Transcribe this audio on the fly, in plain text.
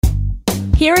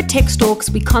Here at Tech Talks,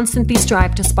 we constantly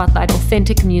strive to spotlight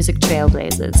authentic music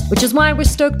trailblazers, which is why we're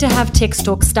stoked to have Tech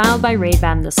Talks styled by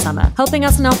Ray-Ban this summer, helping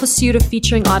us in our pursuit of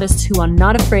featuring artists who are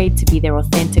not afraid to be their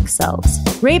authentic selves.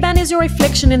 Ray-Ban is your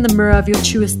reflection in the mirror of your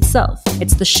truest self.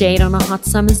 It's the shade on a hot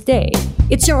summer's day.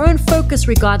 It's your own focus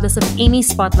regardless of any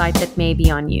spotlight that may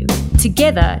be on you.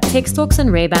 Together, Tech Talks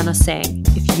and Ray-Ban are saying,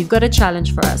 if you've got a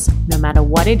challenge for us, no matter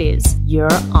what it is,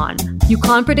 you're on. You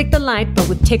can't predict the light, but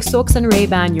with Tech Talks and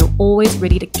Ray-Ban, you're always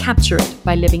ready to capture it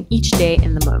by living each day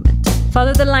in the moment.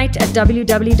 Follow the light at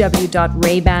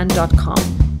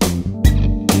www.rayban.com.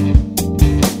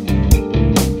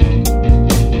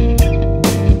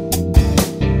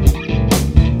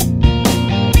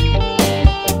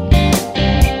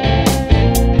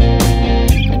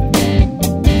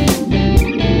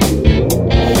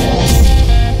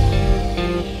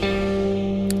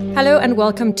 Hello and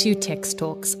welcome to Tex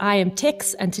Talks. I am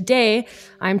Tex, and today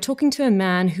I am talking to a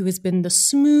man who has been the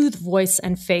smooth voice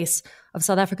and face of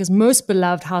South Africa's most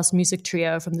beloved house music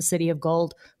trio from the City of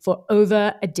Gold for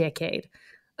over a decade.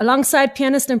 Alongside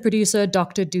pianist and producer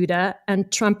Dr. Duda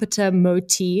and trumpeter Mo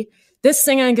T, this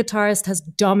singer and guitarist has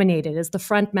dominated as the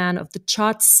frontman of the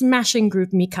chart-smashing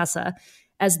group Mi Casa,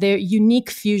 as their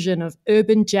unique fusion of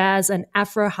urban jazz and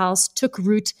Afro house took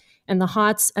root in the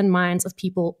hearts and minds of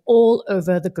people all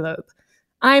over the globe.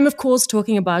 I am, of course,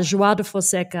 talking about João da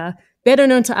Fonseca, better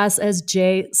known to us as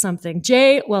Jay something.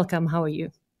 Jay, welcome. How are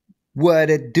you? What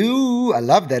it do? I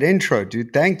love that intro,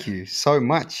 dude. Thank you so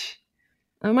much.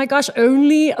 Oh my gosh,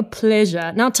 only a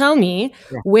pleasure. Now tell me,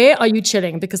 where are you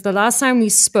chilling? Because the last time we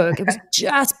spoke, it was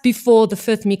just before the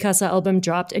fifth Mi Casa album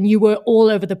dropped, and you were all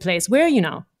over the place. Where are you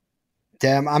now?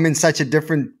 Damn, I'm in such a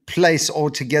different place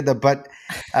altogether, but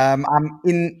I'm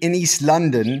in East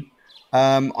London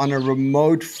on a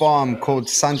remote farm called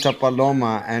Santa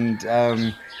Paloma, and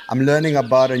I'm learning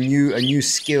about a new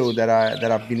skill that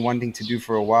I've been wanting to do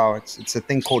for a while. It's a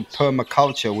thing called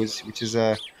permaculture, which is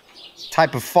a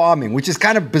type of farming, which is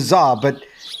kind of bizarre, but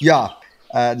yeah.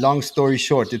 Long story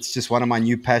short, it's just one of my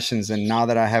new passions, and now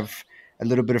that I have a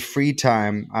little bit of free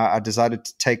time, I decided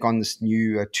to take on this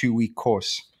new 2-week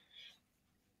course.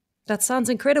 That sounds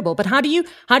incredible. But how do you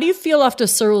feel after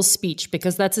Cyril's speech?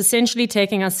 Because that's essentially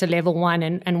taking us to level one.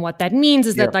 And what that means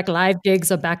is that like live gigs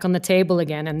are back on the table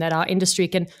again, and that our industry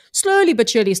can slowly but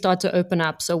surely start to open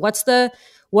up. So what's the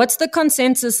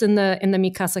consensus in the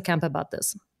Mi Casa camp about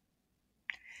this?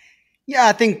 Yeah,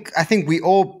 I think we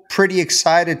all pretty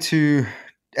excited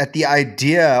at the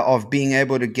idea of being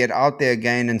able to get out there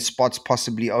again and spots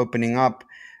possibly opening up.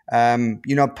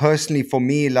 Personally for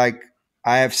me, like,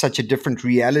 I have such a different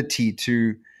reality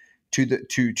to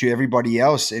everybody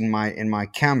else in my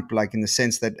camp, like in the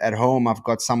sense that at home I've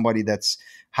got somebody that's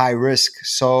high risk.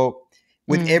 So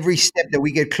with every step that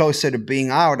we get closer to being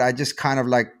out, I just kind of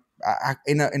like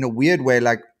in a weird way,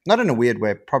 like not in a weird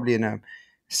way, probably in a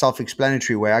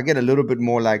self-explanatory way, I get a little bit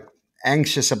more like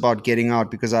anxious about getting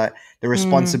out because the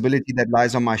responsibility that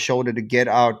lies on my shoulder to get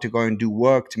out, to go and do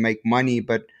work, to make money,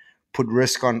 but put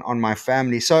risk on my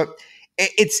family. So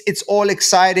it's all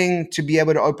exciting to be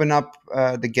able to open up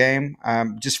the game.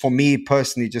 Just for me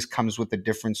personally, just comes with a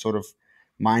different sort of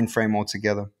mind frame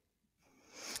altogether.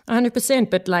 100%.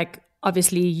 But like,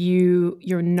 obviously,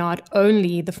 you're not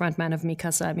only the frontman of Mi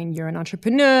Casa. I mean, you're an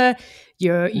entrepreneur.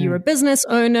 You're a business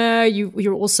owner.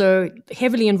 You're also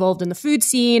heavily involved in the food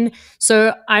scene.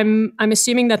 So I'm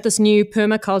assuming that this new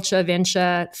permaculture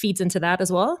venture feeds into that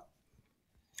as well.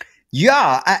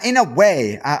 Yeah, in a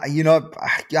way,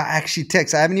 actually,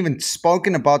 Tex, I haven't even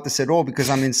spoken about this at all because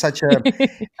I'm in such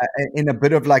in a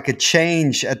bit of like a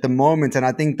change at the moment. And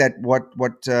I think that what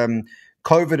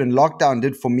COVID and lockdown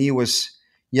did for me was,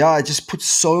 it just put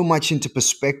so much into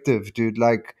perspective, dude,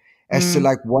 like as to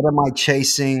like, what am I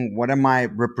chasing? What am I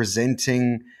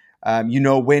representing?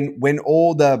 When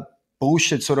all the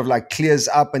bullshit sort of like clears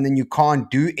up and then you can't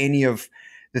do any of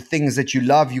the things that you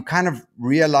love, you kind of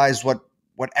realize what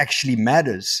actually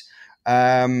matters,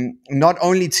 not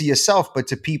only to yourself, but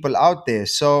to people out there.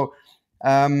 So,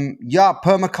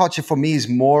 permaculture for me is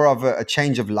more of a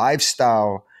change of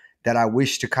lifestyle that I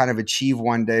wish to kind of achieve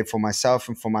one day for myself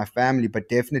and for my family, but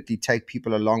definitely take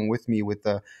people along with me with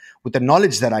the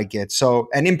knowledge that I get. So,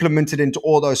 and implement it into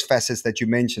all those facets that you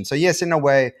mentioned. So yes, in a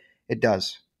way, it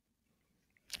does.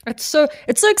 It's so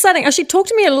exciting. Actually, talk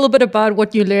to me a little bit about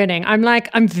what you're learning.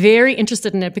 I'm very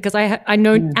interested in it because I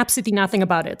know absolutely nothing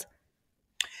about it.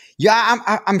 Yeah,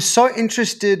 I'm so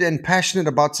interested and passionate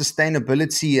about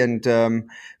sustainability and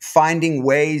finding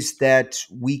ways that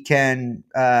we can,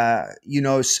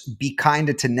 be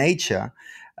kinder to nature,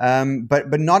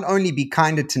 but not only be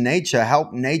kinder to nature,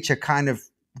 help nature kind of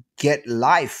get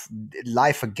life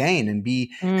again, and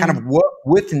be kind Mm. of work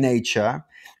with nature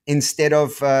instead of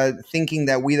thinking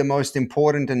that we're the most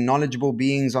important and knowledgeable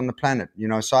beings on the planet.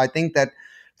 So I think that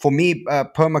for me,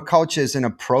 permaculture is an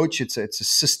approach. It's a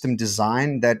system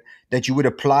design that you would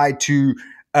apply to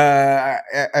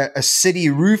a city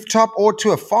rooftop or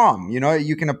to a farm.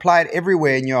 You can apply it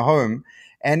everywhere in your home,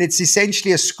 and it's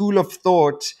essentially a school of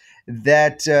thought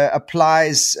that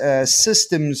applies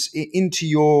systems into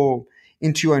your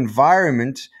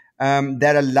environment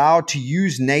that allow to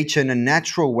use nature in a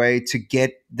natural way to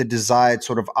get the desired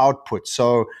sort of output.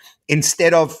 So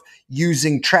instead of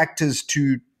using tractors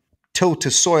to tilt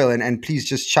to soil, and please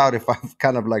just shout if I've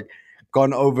kind of like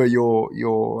gone over your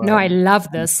No, I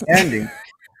love this. understanding.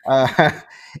 uh,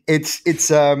 it's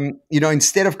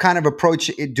instead of kind of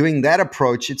doing that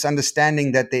approach, it's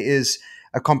understanding that there is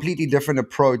a completely different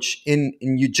approach in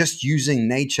you just using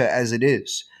nature as it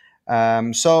is.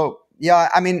 So yeah,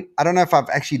 I mean, I don't know if I've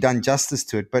actually done justice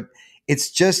to it, but it's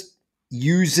just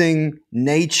using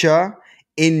nature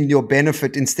in your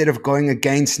benefit instead of going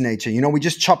against nature. We're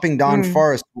just chopping down Mm.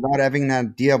 forests without having an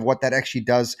idea of what that actually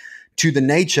does to the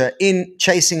nature in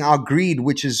chasing our greed,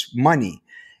 which is money.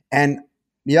 And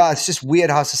yeah, it's just weird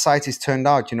how society's turned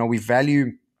out. We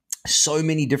value so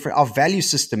many different. Our value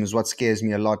system is what scares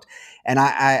me a lot. And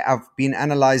I've been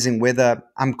analyzing whether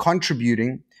I'm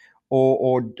contributing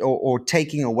or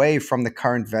taking away from the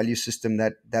current value system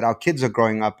that our kids are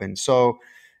growing up in. So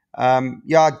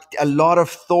yeah, a lot of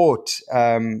thought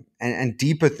and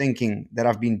deeper thinking that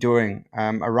I've been doing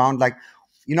around, like,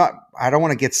 I don't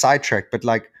want to get sidetracked, but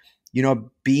like,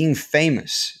 being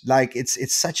famous, like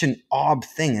it's such an odd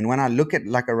thing. And when I look at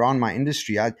like around my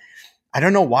industry, I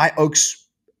don't know why Oaks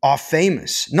are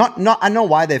famous. Not I know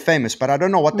why they're famous, but I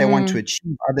don't know what they want to Mm.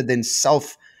 achieve other than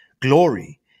self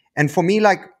glory. And for me,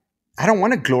 like, I don't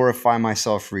want to glorify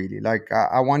myself really. Like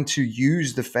I want to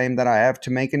use the fame that I have to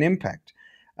make an impact.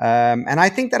 And I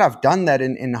think that I've done that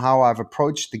in how I've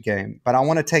approached the game, but I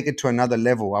want to take it to another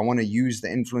level. I want to use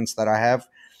the influence that I have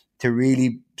to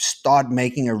really start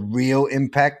making a real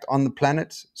impact on the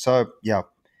planet. So yeah,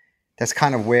 that's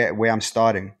kind of where I'm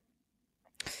starting.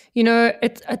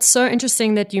 It's so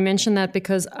interesting that you mentioned that,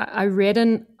 because I read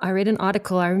an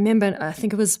article. I remember, I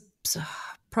think it was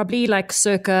probably like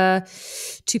circa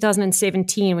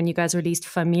 2017 when you guys released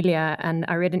Familia, and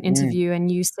I read an Mm, interview, and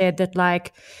you said that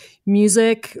like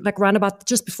music, like round about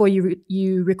just before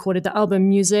you recorded the album,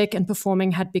 music and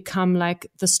performing had become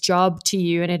like this job to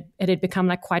you, and it had become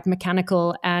like quite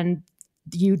mechanical, and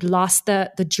you'd lost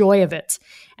the joy of it,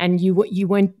 and you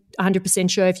weren't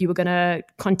 100% sure if you were going to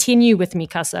continue with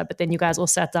Mikasa, but then you guys all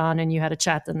sat down and you had a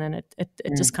chat, and then it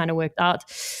mm. just kind of worked out.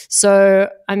 So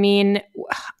I mean,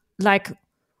 like,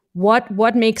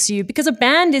 what makes you, because a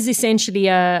band is essentially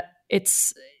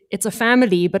it's a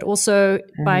family, but also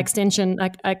by Mhm. extension,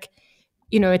 like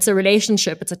it's a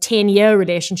relationship. It's a 10-year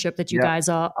relationship that you Yeah. guys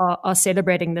are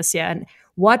celebrating this year. And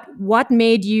what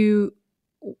made you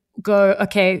go,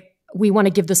 okay, we want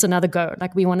to give this another go,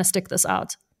 like we want to stick this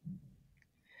out?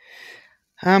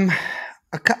 Um,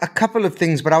 a couple of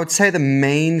things, but I would say the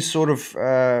main sort of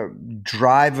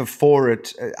driver for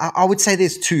it, I would say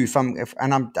there's two.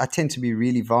 I tend to be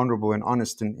really vulnerable and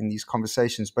honest in these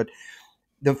conversations, but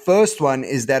the first one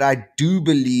is that I do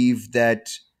believe that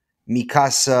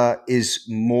Mikasa is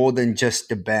more than just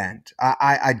a band.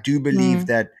 I do believe Mm.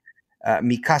 that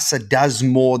Mikasa does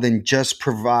more than just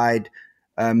provide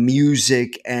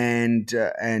music and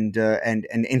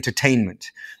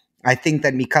entertainment. I think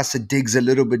that Mikasa digs a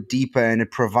little bit deeper, and it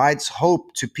provides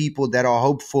hope to people that are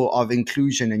hopeful of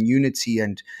inclusion and unity,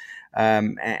 and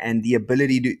the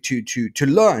ability to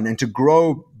learn and to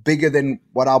grow bigger than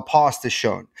what our past has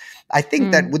shown. I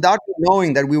think that Mm. without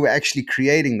knowing that we were actually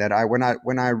creating that,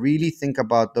 when I really think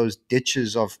about those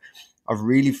ditches of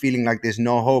really feeling like there's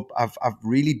no hope, I've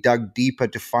really dug deeper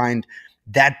to find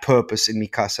that purpose in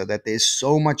Mikasa, that there's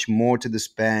so much more to this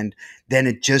band than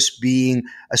it just being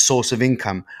a source of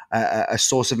income, a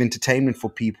source of entertainment for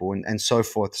people, and so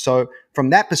forth. So from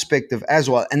that perspective as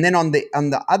well. And then on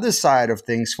the other side of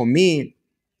things, for me,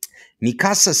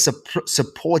 Mikasa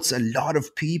supports a lot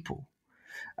of people.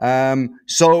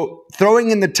 So throwing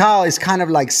in the towel is kind of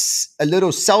like a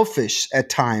little selfish at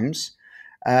times.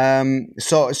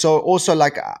 So also,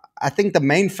 like, I think the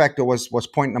main factor was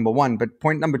point number one, but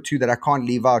point number two that I can't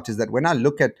leave out is that when I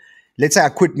look at, let's say I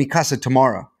quit Mikasa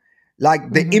tomorrow,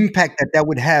 like the Hmm. impact that that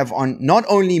would have on not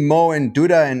only Mo and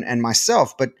Duda and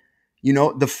myself, but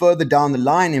the further down the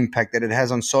line impact that it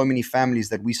has on so many families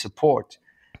that we support.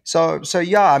 So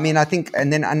yeah, I mean, I think,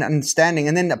 and then an understanding,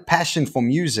 and then a passion for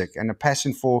music and a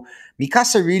passion for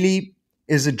Mikasa really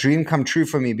is a dream come true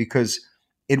for me, because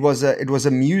it was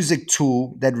a music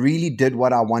tool that really did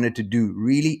what I wanted to do.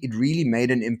 It really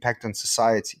made an impact on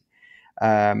society,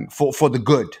 for the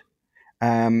good.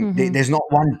 Mm-hmm. There's not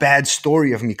one bad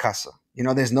story of Mikasa.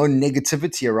 There's no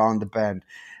negativity around the band.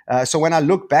 So when I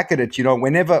look back at it,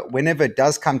 whenever it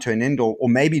does come to an end, or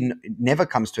maybe it never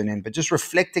comes to an end, but just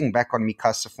reflecting back on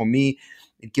Mikasa, for me,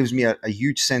 it gives me a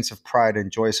huge sense of pride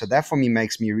and joy. So that for me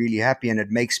makes me really happy, and it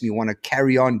makes me want to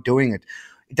carry on doing it.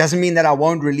 It doesn't mean that I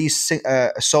won't release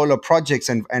solo projects,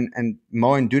 and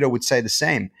Mo and Duda would say the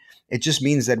same. It just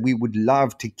means that we would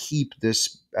love to keep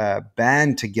this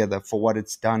band together for what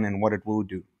it's done and what it will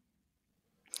do.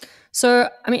 So,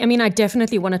 I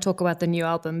definitely want to talk about the new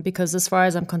album, because as far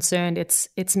as I'm concerned, it's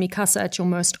Mikasa at your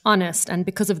most honest, and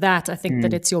because of that, I think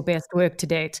that it's your best work to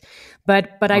date.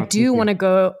 But I do want to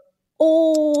go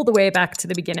all the way back to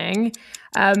the beginning.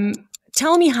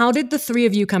 Tell me, how did the three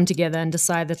of you come together and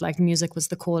decide that like music was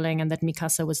the calling and that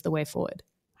Mikasa was the way forward?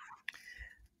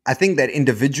 I think that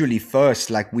individually first,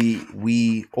 like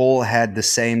we all had the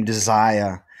same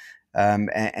desire,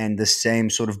 and the same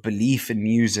sort of belief in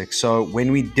music. So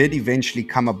when we did eventually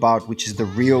come about, which is the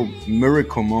real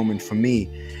miracle moment for me,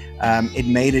 it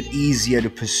made it easier to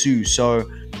pursue. So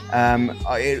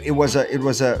it was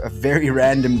a very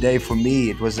random day for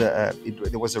me.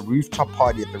 There was a rooftop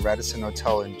party at the Radisson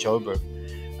Hotel in Joburg,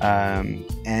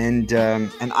 and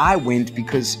I went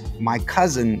because my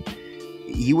cousin,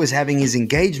 he was having his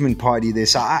engagement party there.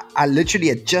 So I literally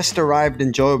had just arrived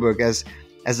in Joburg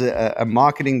as a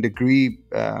marketing degree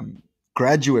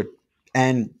graduate,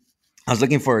 and I was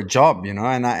looking for a job, and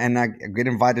I get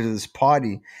invited to this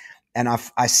party, and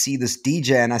I see this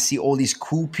DJ, and I see all these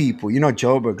cool people,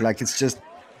 Joburg, like it's just,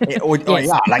 Yes.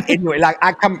 like anyway, like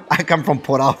I come from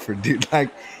Port Alfred, dude, like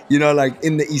like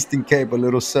in the Eastern Cape, a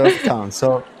little surf town.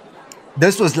 So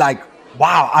this was like,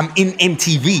 wow, I'm in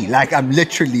MTV, like I'm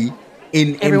literally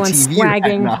in Everyone's MTV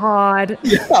swagging right hard.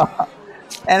 yeah.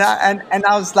 And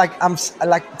I was like, I'm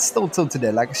like still till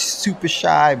today, like super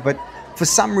shy, but for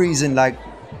some reason, like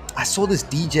I saw this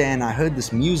DJ and I heard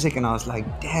this music, and I was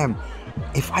like, damn,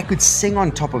 if I could sing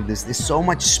on top of this, there's so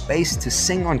much space to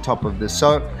sing on top of this.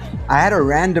 So I had a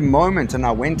random moment, and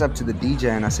I went up to the DJ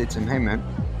and I said to him, hey man,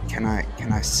 can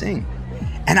I sing?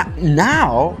 And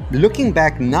now, looking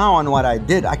back now on what I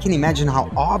did, I can imagine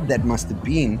how odd that must have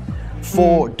been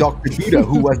for Dr. Duda,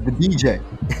 who was the DJ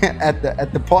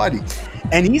at the party.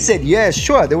 And he said, yeah,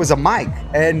 sure. There was a mic.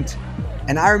 And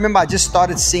I remember I just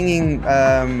started singing.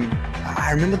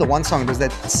 I remember the one song. It was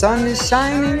that sun is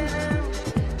shining,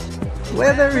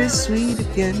 weather is sweet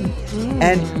again.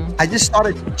 And I just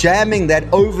started jamming that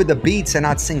over the beats, and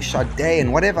I'd sing Sade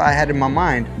and whatever I had in my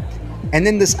mind. And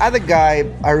then this other guy,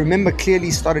 I remember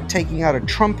clearly, started taking out a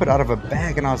trumpet out of a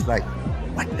bag, and I was like,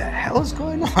 what the hell is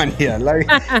going on here? Like,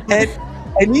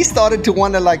 and he started to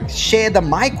want to like share the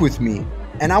mic with me,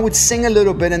 and I would sing a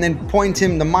little bit and then point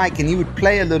him the mic, and he would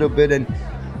play a little bit, and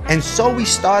so we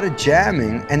started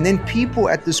jamming. And then people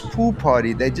at this pool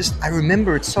party, I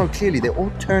remember it so clearly, they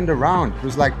all turned around.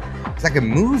 It's like a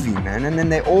movie, man. And then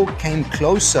they all came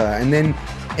closer, and then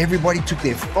everybody took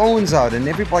their phones out, and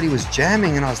everybody was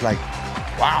jamming, and I was like,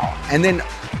 wow. And then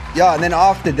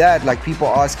after that, like people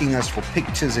asking us for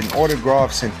pictures and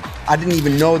autographs, and I didn't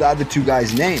even know the other two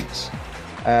guys' names.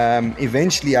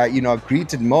 Eventually, I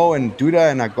greeted Mo and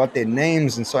Duda, and I got their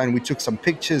names, and we took some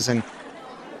pictures, and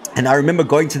I remember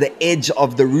going to the edge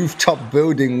of the rooftop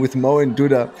building with Mo and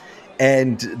Duda,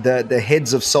 and the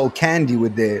heads of Soul Candy were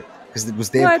there because it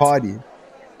was their party.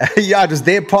 Yeah, it was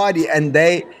their party, and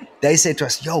they said to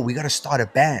us, "Yo, we got to start a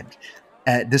band."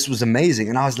 This was amazing,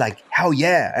 and I was like, "Hell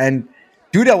yeah!" And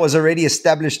Duda was already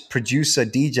established producer,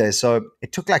 DJ, so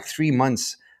it took like 3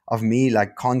 months of me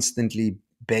like constantly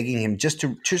begging him just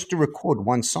to record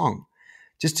one song,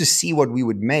 just to see what we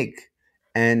would make.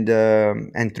 And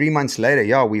 3 months later,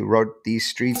 yeah, we wrote These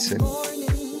Streets, and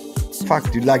fuck,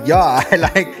 dude, like, yeah,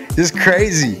 like this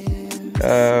crazy.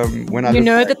 When I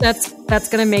that's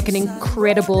gonna make an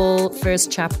incredible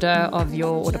first chapter of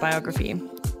your autobiography.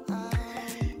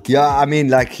 Yeah, I mean,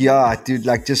 like, yeah, dude,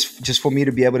 like just for me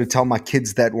to be able to tell my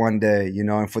kids that one day,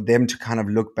 and for them to kind of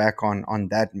look back on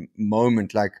that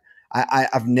moment, like I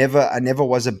never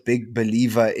was a big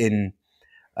believer in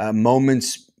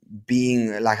moments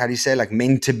being like, how do you say, like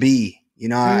meant to be,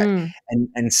 and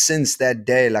since that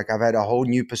day, like I've had a whole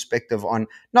new perspective on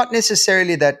not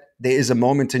necessarily that there is a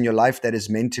moment in your life that is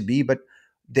meant to be, but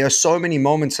there are so many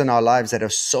moments in our lives that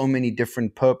have so many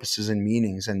different purposes and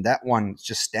meanings, and that one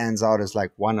just stands out as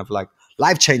like one of like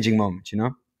life-changing moments,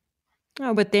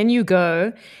 Oh, but then you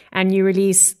go and you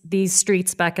release These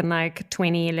Streets back in like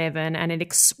 2011 and it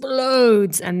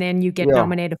explodes. And then you get Yeah.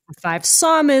 nominated for 5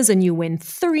 Summers and you win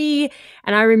 3.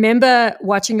 And I remember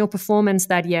watching your performance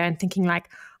that year and thinking like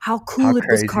how How cool it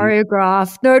was crazy.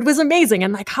 choreographed. No, it was amazing.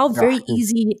 And like how Yeah. very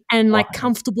easy and like Wow.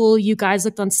 comfortable you guys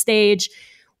looked on stage.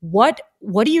 What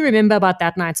do you remember about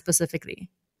that night specifically?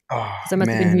 Oh Because that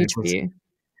must have been man, huge for you.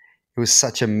 it was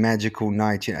such a magical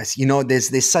night.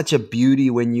 There's such a beauty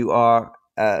when you are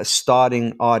a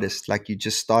starting artist, like you're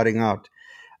just starting out,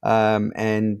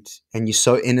 and you're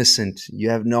so innocent. You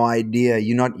have no idea.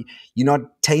 You're not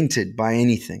tainted by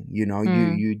anything.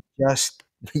 Mm, You just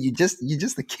you're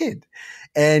just a kid,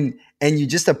 and you're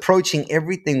just approaching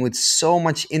everything with so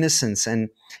much innocence, and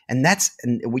I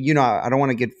don't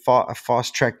want to get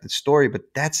fast track the story, but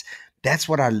that's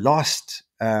what I lost.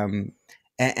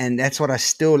 And that's what I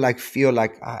still like feel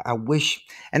like I wish,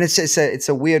 and it's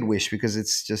a weird wish because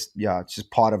it's just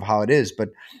part of how it is. But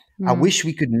I mm. wish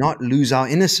we could not lose our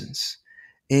innocence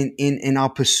in our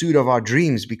pursuit of our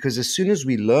dreams, because as soon as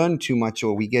we learn too much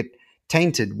or we get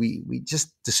tainted, we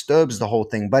just disturbs the whole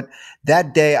thing. But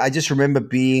that day, I just remember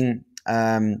being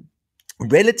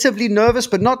relatively nervous,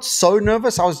 but not so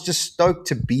nervous. I was just stoked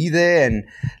to be there and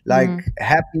like Mm.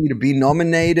 happy to be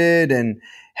nominated and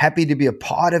happy to be a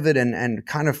part of it, and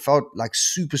kind of felt like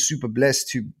super super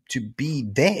blessed to be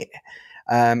there,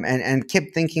 and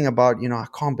kept thinking about, I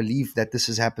can't believe that this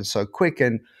has happened so quick.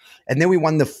 And then we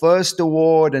won the first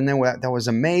award, and then that was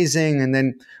amazing. And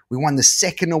then we won the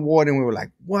second award, and we were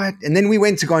like, what? And then we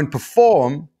went to go and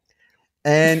perform,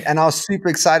 and I was super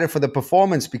excited for the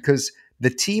performance because the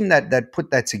team that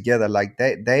put that together, like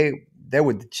they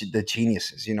were the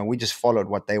geniuses. We just followed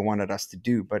what they wanted us to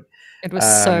do. But It was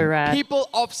so um, rad. People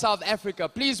of South Africa,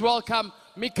 please welcome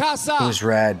Mikasa. it was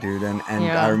rad, dude. And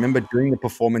Yeah. I remember doing the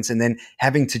performance and then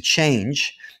having to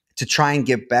change to try and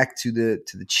get back to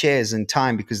the chairs in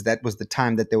time, because that was the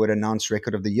time that they would announce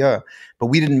record of the year. But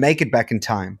we didn't make it back in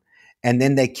time, and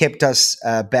then they kept us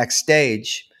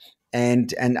backstage.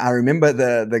 And I remember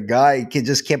the guy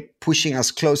just kept pushing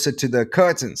us closer to the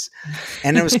curtains,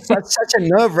 and it was such a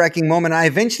nerve-wracking moment. I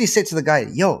eventually said to the guy,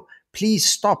 "Yo, please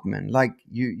stop, man! Like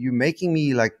you making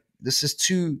me like this is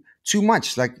too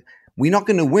much. Like we're not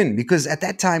going to win," because at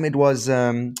that time it was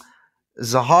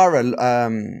Zahara. I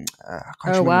can't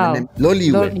Oh, remember wow. the name.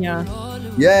 Loliwe. Yeah.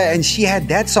 Yeah, and she had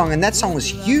that song, and that song was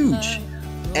huge.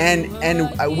 And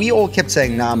we all kept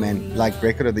saying, "Nah, man! Like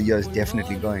record of the year is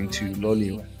definitely going to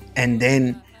Loliwe." And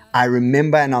then I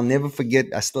remember, and I'll never forget.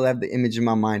 I still have the image in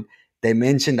my mind. They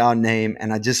mentioned our name,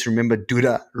 and I just remember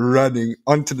Duda running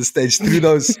onto the stage through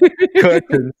those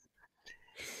curtains.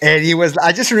 And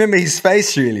I just remember his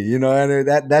face really, and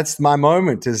that's my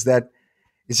moment, is that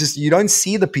it's just, you don't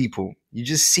see the people, you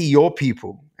just see your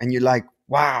people, and you're like,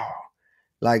 wow.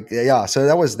 Like, yeah. So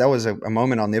that was a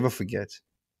moment I'll never forget.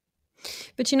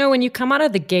 But when you come out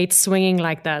of the gate swinging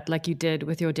like that, like you did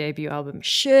with your debut album,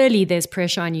 surely there's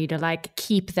pressure on you to like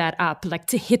keep that up, like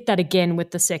to hit that again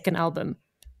with the second album.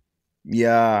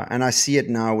 Yeah. And I see it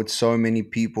now with so many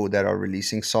people that are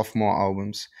releasing sophomore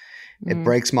albums. It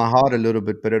breaks my heart a little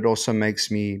bit, but it also makes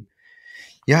me,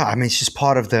 yeah, I mean, it's just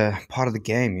part of the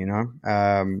game,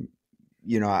 I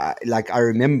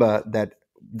remember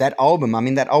that album. I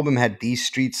mean, that album had These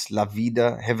Streets, La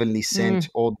Vida, Heavenly Sent,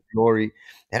 All the Glory.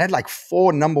 It had like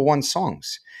 4 number one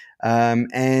songs,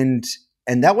 and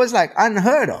that was like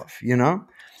unheard of,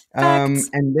 Facts.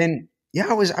 And then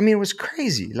yeah, it was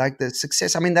crazy, like the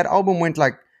success. I mean, that album went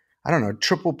like, I don't know,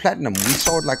 triple platinum. We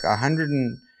sold like 100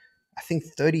 and I think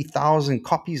 30,000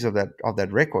 copies of that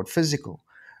record, physical,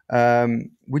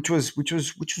 which was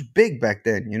big back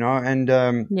then,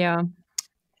 Yeah.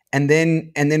 and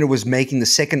then it was making the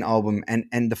second album,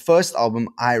 and the first album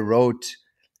I wrote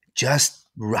just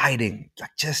writing,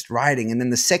 and then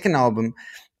the second album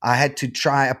I had to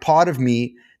try. A part of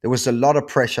me, there was a lot of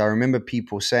pressure. I remember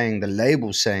people saying, the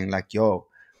label saying like, "Yo,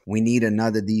 we need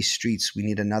another These Streets, we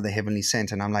need another Heavenly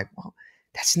Sent," and I'm like, well,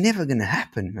 that's never gonna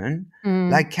happen, man.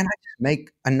 Like, can I just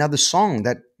make another song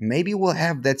that maybe will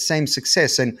have that same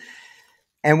success? And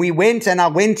I went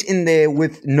in there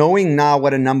with knowing now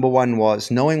what a number one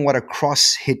was, knowing what a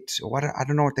cross hit, or I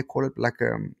don't know what they call it, like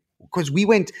because we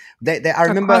went. I A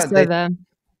remember crossover.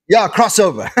 yeah,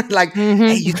 crossover. Like, hey,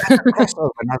 Mhm. you guys are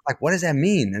crossover, and I was like, what does that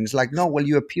mean? And it's like, no, well,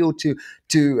 you appeal to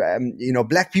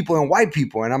black people and white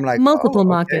people, and I'm like, Multiple oh, okay,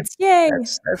 markets. Yay.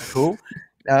 that's cool.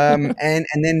 And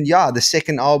then yeah, the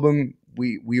second album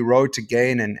we wrote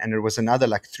again, and it was another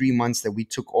like 3 months that we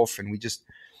took off, and we just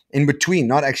in between,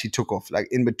 not actually took off, like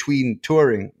in between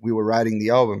touring, we were writing the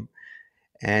album,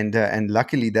 and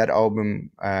luckily that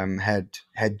album had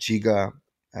Jiga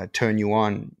Turn You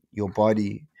On, Your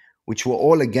Body, which were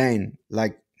all again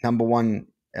like number one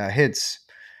hits,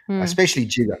 especially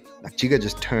Jigga. Like Jigga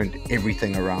just turned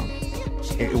everything around.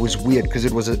 It was weird because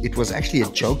it was actually a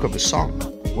joke of a song.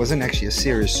 It wasn't actually a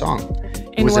serious song.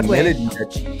 It was a melody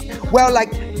that, well,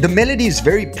 like the melody is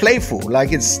very playful.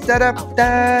 Like it's da da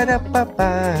da da ba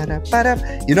ba da ba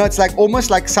da. You know, it's like almost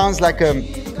like sounds like I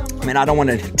mean, I don't want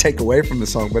to take away from the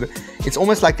song, but it's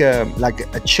almost like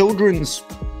a children's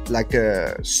like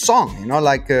a song. You know,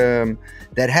 like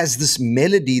that has this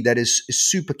melody that is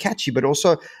super catchy, but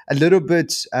also a little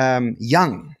bit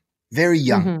young, very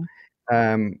young.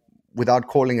 Without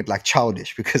calling it like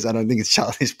childish, because I don't think it's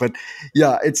childish, but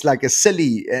yeah, it's like a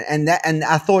silly, and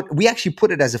I thought we actually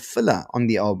put it as a filler on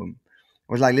the album.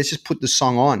 I was like, let's just put the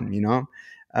song on, you know,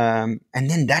 and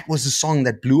then that was the song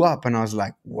that blew up, and I was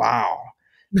like, wow,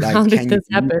 like, how did this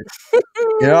happen?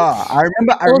 Yeah, I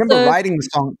remember writing the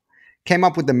song, came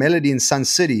up with the melody in Sun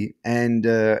City, and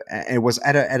it was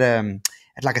at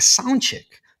like a sound check,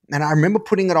 and I remember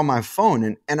putting it on my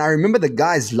phone, and I remember the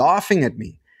guys laughing at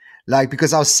me. Like,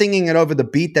 because I was singing it over the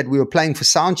beat that we were playing for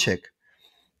soundcheck.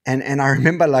 And I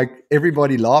remember like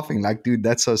everybody laughing, like, dude,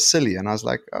 that's so silly. And I was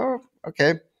like, oh,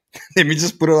 okay. Let me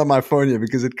just put it on my phone here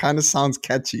because it kind of sounds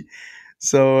catchy.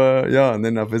 So, yeah, and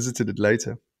then I visited it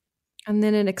later. And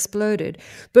then it exploded.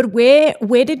 But where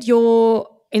did your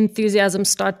enthusiasm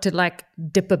start to like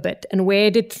dip a bit? And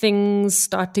where did things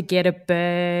start to get a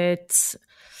bit,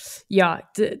 yeah.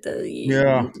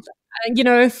 You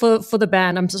know, for the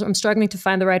band, I'm struggling to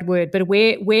find the right word, but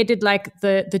where did like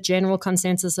the general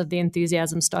consensus of the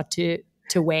enthusiasm start to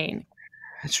wane?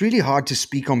 It's really hard to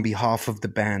speak on behalf of the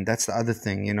band. That's the other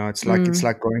thing, you know. It's like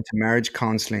going to marriage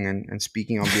counseling and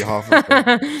speaking on behalf of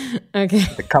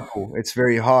the couple. It's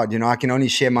very hard, you know. I can only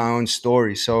share my own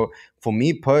story. So for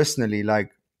me personally,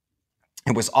 like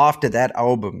it was after that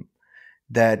album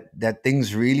that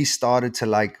things really started to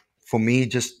like, for me,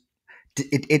 just.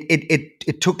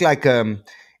 It took like a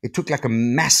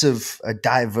massive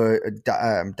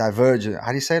divergence. How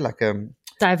do you say, like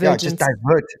divergence? Yeah, just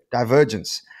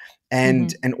divergence,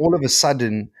 and all of a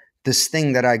sudden, this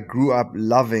thing that I grew up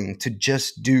loving to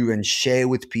just do and share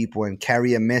with people and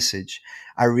carry a message,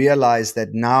 I realized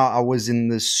that now I was in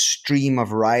this stream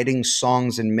of writing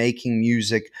songs and making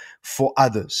music for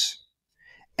others,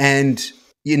 and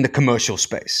in the commercial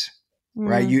space.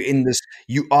 Right,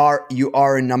 you are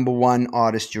a number one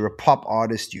artist, you're a pop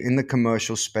artist, you're in the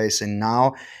commercial space, and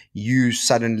now you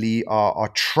suddenly are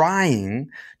trying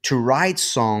to write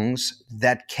songs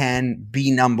that can be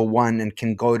number one and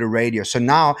can go to radio. So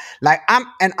now, like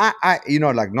I you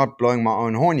know, like not blowing my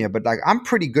own horn here, but like I'm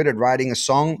pretty good at writing a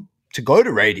song to go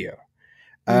to radio.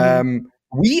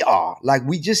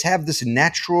 We just have this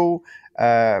natural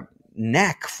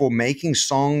knack for making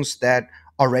songs that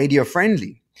are radio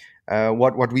friendly.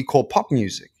 What we call pop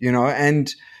music, you know,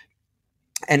 and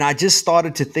I just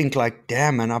started to think like,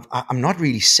 damn, man, I'm not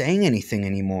really saying anything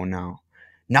anymore now.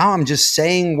 Now I'm just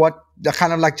saying what the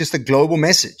kind of like just a global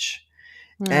message,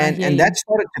 and that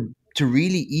started to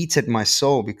really eat at my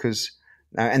soul because,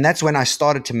 and that's when I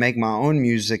started to make my own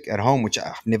music at home, which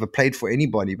I've never played for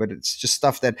anybody, but it's just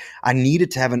stuff that I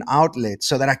needed to have an outlet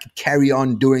so that I could carry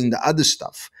on doing the other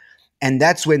stuff, and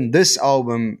that's when this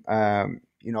album.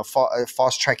 You know,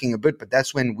 fast tracking a bit, but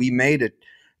that's when we made it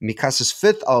Mikasa's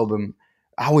 5th album.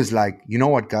 I was like, you know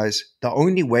what, guys, the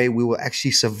only way we will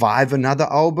actually survive another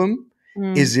album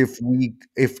is if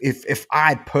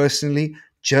I personally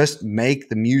just make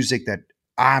the music that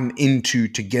I'm into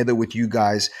together with you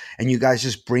guys, and you guys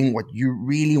just bring what you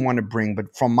really want to bring.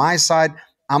 But from my side,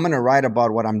 I'm going to write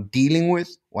about what I'm dealing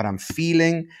with, what I'm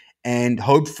feeling, and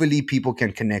hopefully people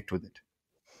can connect with it.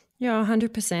 Yeah,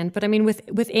 100%. But I mean,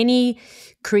 with any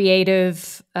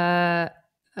creative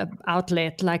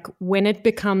outlet, like when it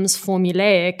becomes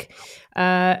formulaic,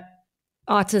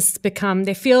 artists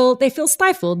they feel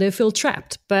stifled, they feel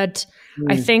trapped. But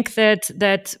I think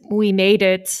that we made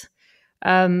it,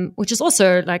 which is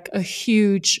also like a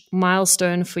huge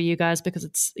milestone for you guys because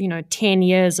it's 10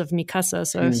 years of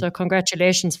Mikasa. So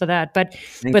congratulations for that. But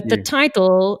the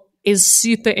title is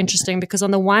super interesting because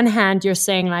on the one hand, you're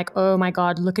saying like, oh my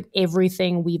God, look at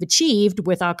everything we've achieved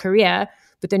with our career.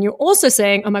 But then you're also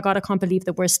saying, oh my God, I can't believe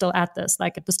that we're still at this.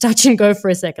 Like it was touch and go for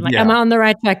a second. Like, am I on the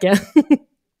right track? Yeah.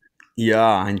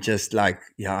 Yeah. And just like,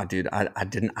 yeah, dude, I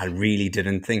really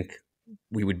didn't think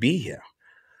we would be here.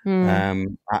 I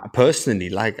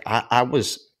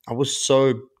was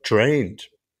so drained.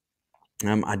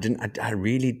 I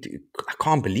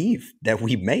can't believe that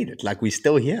we made it. Like we're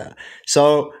still here.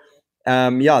 So,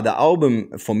 the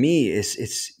album for me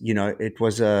it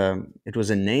was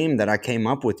a name that I came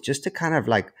up with just to kind of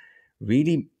like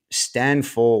really stand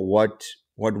for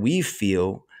what we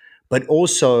feel, but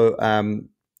also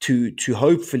to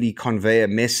hopefully convey a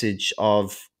message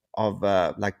of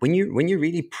like when you're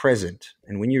really present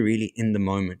and when you're really in the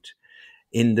moment,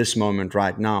 in this moment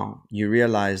right now, you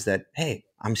realize that, hey,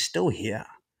 I'm still here.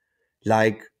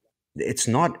 Like it's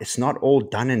not all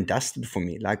done and dusted for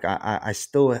me. Like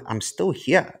I'm still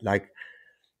here. Like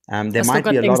there I still might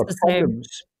got be a things lot of to say.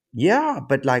 problems. Yeah,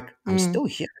 but like I'm still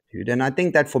here, dude. And I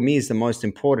think that for me is the most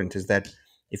important, is that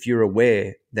if you're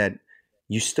aware that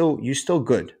you're still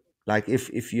good. Like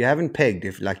if you haven't pegged,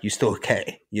 if like you're still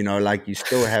okay, like you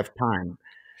still have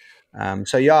time.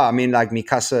 So yeah, I mean, like Mi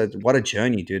Casa, what a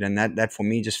journey, dude. And that for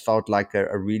me just felt like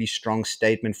a really strong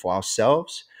statement for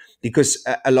ourselves, because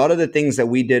a lot of the things that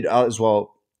we did as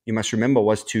well, you must remember,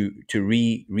 was to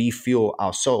refuel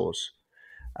our souls.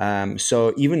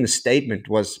 So even the statement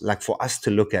was like for us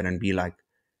to look at and be like,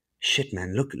 shit,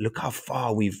 man, look how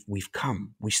far we've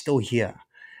come. We're still here.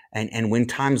 And when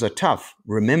times are tough,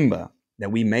 remember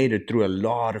that we made it through a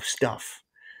lot of stuff.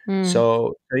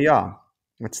 So yeah,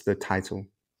 that's the title.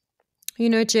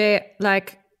 Jay,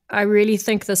 like, I really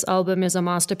think this album is a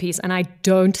masterpiece, and I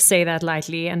don't say that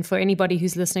lightly. And for anybody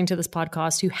who's listening to this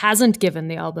podcast who hasn't given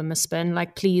the album a spin,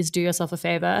 like, please do yourself a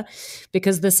favor,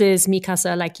 because this is Mi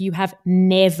Casa. Like, you have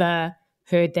never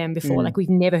heard them before. Like, we've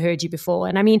never heard you before.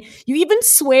 And I mean, you even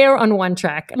swear on one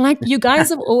track. And like, you guys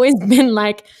have always been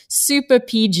like super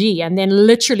PG. And then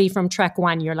literally from track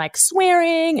one, you're like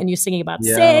swearing and you're singing about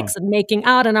sex and making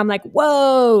out. And I'm like,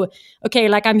 whoa, okay,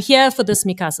 like I'm here for this,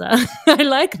 Mi Casa. I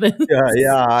like this.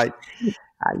 Yeah.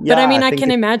 But I mean, I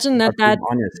can imagine that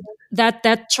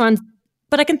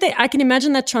but I can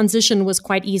imagine that transition was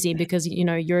quite easy, because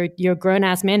you're grown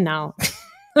ass men now.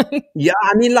 Yeah,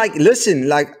 I mean, like, listen,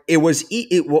 like it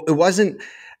wasn't.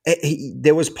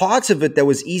 There was parts of it that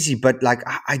was easy, but like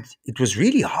it was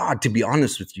really hard, to be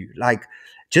honest with you. Like,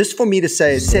 just for me to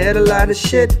say, said a lot of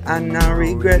shit, I now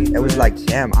regret. It was like,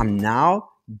 damn, I'm now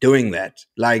doing that.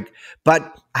 Like,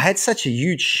 but I had such a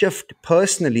huge shift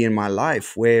personally in my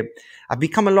life where I've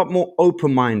become a lot more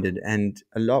open-minded and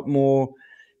a lot more,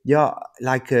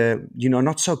 like,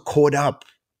 not so caught up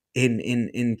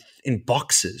in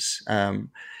boxes,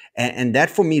 and that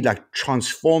for me like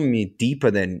transformed me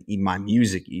deeper than in my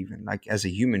music, even like as a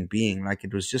human being. Like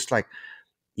it was just like,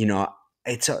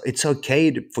 it's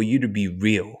okay for you to be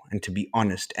real and to be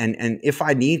honest, and if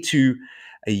I need to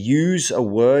use a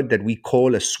word that we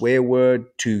call a swear word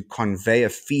to convey a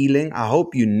feeling, I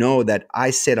hope you know that I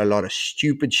said a lot of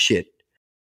stupid shit,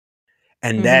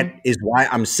 and that is why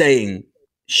I'm saying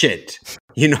shit,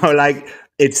 like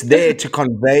it's there to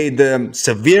convey the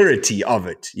severity of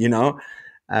it,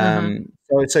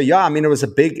 So yeah, I mean, it was a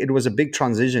big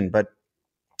transition, but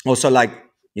also like,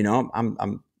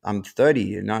 I'm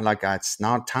 30, like it's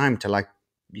now time to like,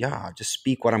 just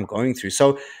speak what I'm going through.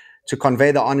 So to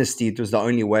convey the honesty, it was the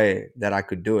only way that I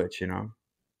could do it,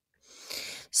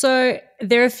 So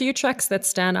there are a few tracks that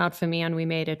stand out for me, and we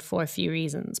made it for a few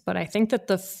reasons. But I think that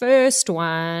the first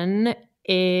one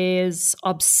is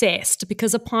Obsessed,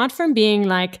 because apart from being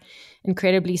like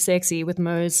incredibly sexy with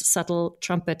Mo's subtle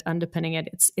trumpet underpinning it,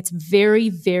 it's very,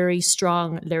 very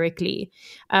strong lyrically.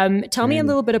 Tell me a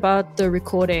little bit about the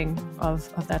recording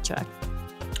of that track.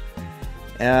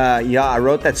 I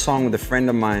wrote that song with a friend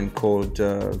of mine called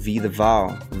V the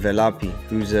Vow, Velapi,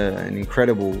 who's an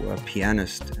incredible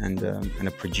pianist and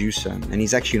a producer, and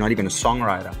he's actually not even a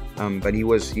songwriter, but he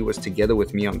was together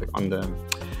with me on the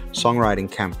songwriting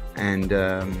camp, and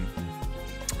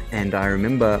I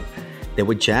remember they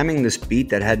were jamming this beat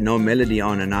that had no melody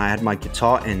on, and I had my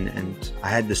guitar in, and I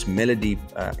had this melody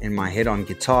in my head on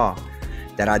guitar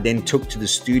that I then took to the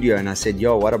studio, and I said,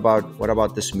 yo, what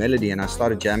about this melody? And I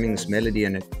started jamming this melody,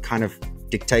 and it kind of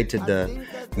dictated the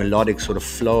melodic sort of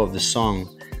flow of the song.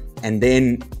 And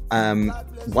then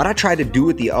what I tried to do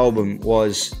with the album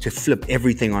was to flip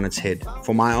everything on its head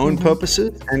for my own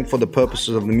purposes and for the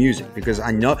purposes of the music, because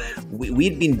I know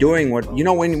we'd been doing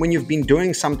when you've been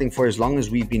doing something for as long as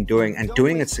we've been doing and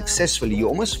doing it successfully, you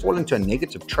almost fall into a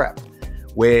negative trap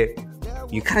where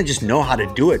you kind of just know how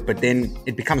to do it, but then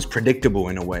it becomes predictable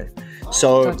in a way.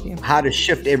 So how to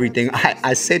shift everything.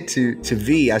 I said to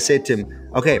V, I said to him,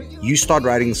 okay, you start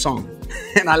writing the song.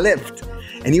 And I left.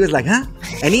 And he was like, huh?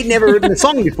 And he'd never written a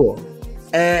song before.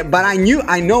 But I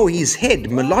know his head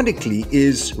melodically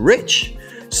is rich.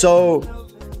 So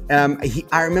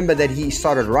I remember that he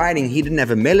started writing. He didn't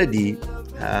have a melody.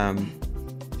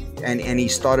 And he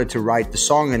started to write the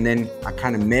song. And then I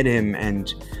kind of met him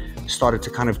and started to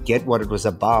kind of get what it was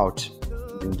about.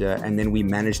 And then we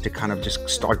managed to kind of just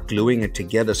start gluing it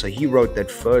together. So he wrote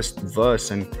that first verse,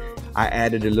 and I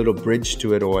added a little bridge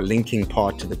to it, or a linking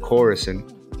part to the chorus,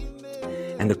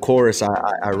 and the chorus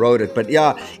I wrote it. But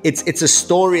yeah, it's a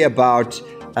story about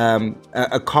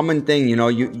a common thing. You know,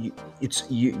 we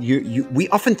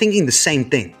often thinking the same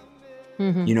thing.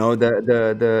 Mm-hmm. You know,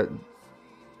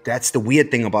 that's the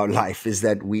weird thing about life, is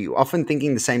that we often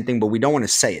thinking the same thing, but we don't want to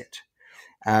say it.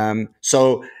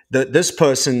 So this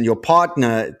person, your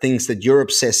partner, thinks that you're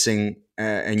obsessing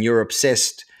and you're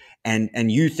obsessed,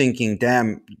 and you thinking,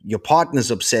 damn, your partner's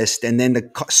obsessed. And then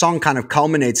the song kind of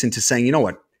culminates into saying, you know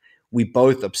what, we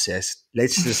both obsessed.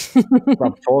 Let's just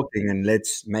stop talking and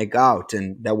let's make out,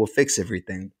 and that will fix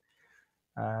everything.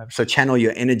 So channel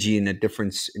your energy in a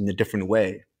different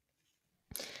way.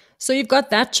 So you've got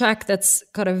that track that's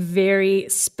got a very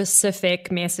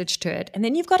specific message to it. And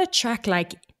then you've got a track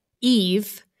like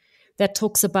Eve that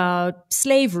talks about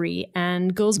slavery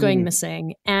and girls going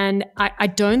missing. And I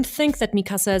don't think that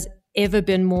Mikasa has ever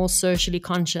been more socially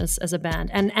conscious as a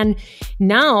band. And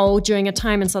now, during a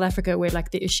time in South Africa where like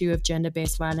the issue of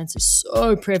gender-based violence is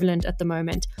so prevalent at the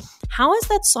moment, how has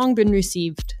that song been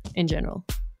received in general?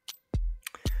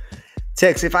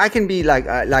 Tex, if I can be like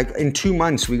in 2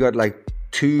 months, we got like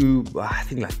two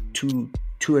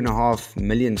and a half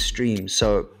million streams.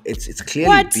 So it's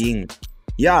clearly being,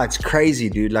 yeah, it's crazy,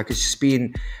 dude. Like, it's just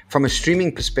been, from a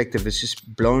streaming perspective, it's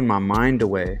just blown my mind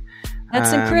away.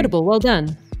 That's incredible. Well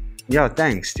done. Yeah,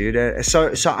 thanks, dude.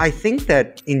 So I think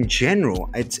that in general,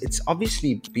 it's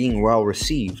obviously being well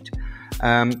received.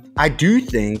 I do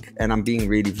think, and I'm being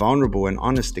really vulnerable and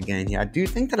honest again here, I do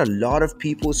think that a lot of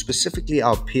people, specifically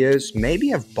our peers, maybe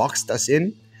have boxed us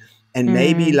in, and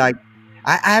maybe like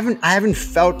I haven't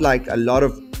felt like a lot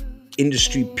of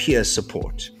industry peer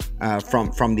support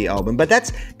from the album, but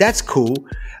that's cool.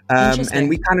 And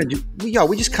we kind of do,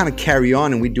 we just kind of carry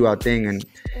on and we do our thing. And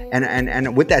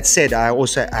with that said, I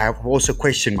have also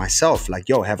questioned myself, like,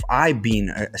 have I been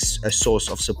a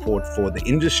source of support for the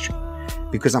industry?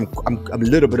 Because I'm a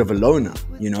little bit of a loner,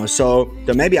 you know. So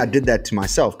maybe I did that to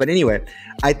myself. But anyway,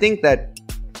 I think that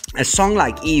a song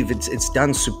like Eve, it's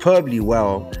done superbly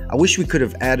well. I wish we could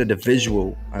have added a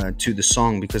visual to the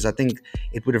song, because I think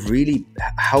it would have really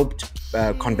helped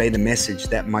convey the message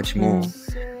that much more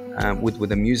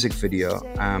with a music video.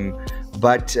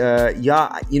 But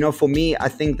you know, for me, I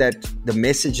think that the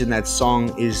message in that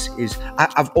song is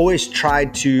I've always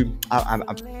tried to,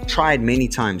 I've tried many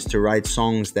times to write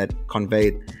songs that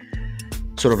convey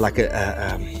sort of like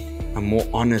a more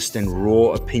honest and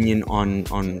raw opinion on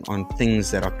things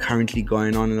that are currently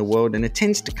going on in the world, and it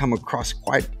tends to come across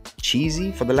quite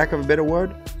cheesy, for the lack of a better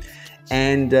word.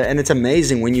 And it's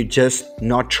amazing when you're just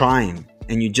not trying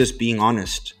and you're just being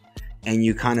honest, and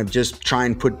you kind of just try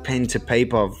and put pen to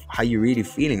paper of how you're really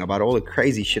feeling about all the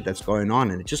crazy shit that's going on,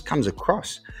 and it just comes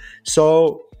across.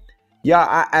 So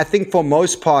yeah, I think for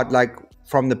most part, like,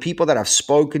 from the people that I've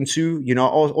spoken to, you know,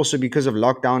 also because of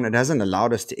lockdown, it hasn't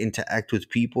allowed us to interact with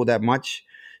people that much.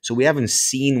 So we haven't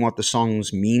seen what the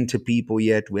songs mean to people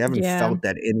yet. We haven't felt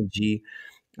that energy.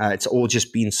 It's all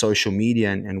just been social media,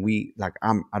 and we, like,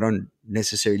 I don't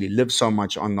necessarily live so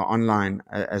much on the online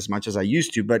as much as I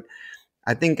used to. But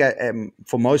I think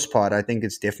for most part, I think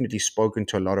it's definitely spoken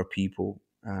to a lot of people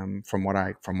from what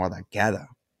I gather.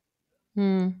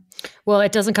 Well,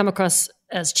 it doesn't come across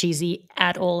as cheesy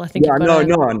at all. I think no.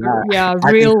 Yeah,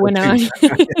 real winner.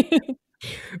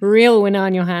 Real winner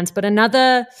on your hands. But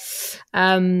another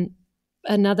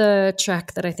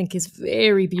track that I think is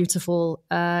very beautiful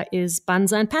is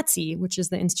Banza and Patsy, which is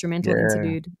the instrumental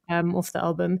interlude off the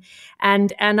album.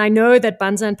 And I know that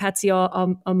Banza and Patsy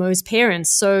are Mo's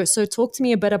parents. So talk to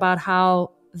me a bit about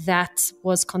how that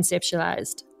was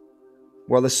conceptualized.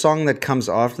 Well, the song that comes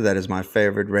after that is my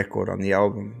favorite record on the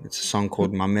album. It's a song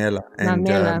called Mamela. And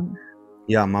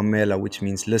Mamela, which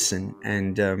means listen.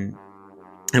 And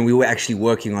we were actually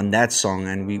working on that song,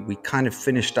 and we kind of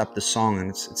finished up the song,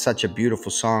 and it's such a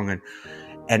beautiful song.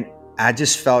 And I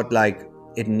just felt like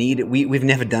it needed, we've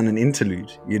never done an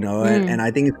interlude, you know, and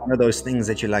I think it's one of those things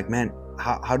that you're like, man,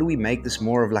 how do we make this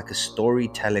more of like a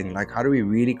storytelling? Like, how do we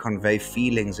really convey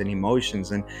feelings and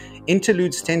emotions? And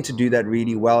interludes tend to do that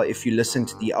really well if you listen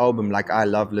to the album. Like, I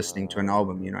love listening to an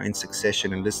album, you know, in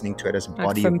succession, and listening to it as a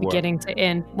body of work. From beginning to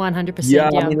end, 100%. Yeah,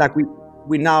 I mean, like, we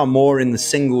now more in the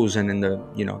singles and in the,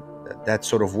 you know, that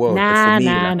sort of world. Nah.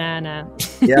 Yeah,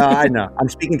 I know. I'm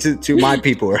speaking to my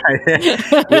people, right?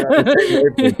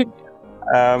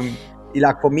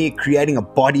 Like, for me, creating a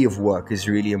body of work is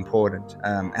really important,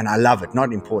 and I love it.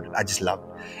 Not important, I just love it.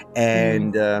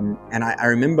 And I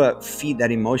remember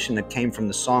that emotion that came from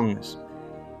the songs.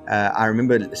 I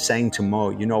remember saying to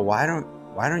Mo, you know, why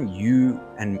don't you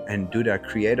and Duda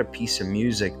create a piece of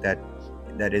music that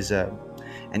is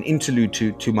an interlude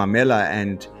to Mamela,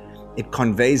 and it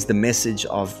conveys the message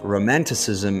of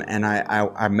romanticism. And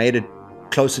I made it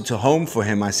closer to home for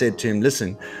him. I said to him,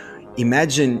 listen,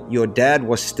 imagine your dad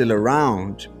was still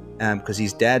around, because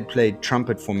his dad played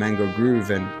trumpet for Mango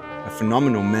Groove, and a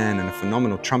phenomenal man and a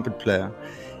phenomenal trumpet player.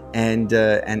 And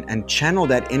channel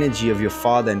that energy of your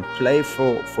father and play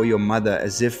for your mother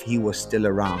as if he was still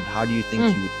around. How do you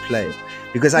think he would play?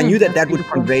 Because I knew that would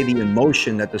convey the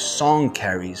emotion that the song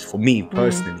carries for me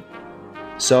personally.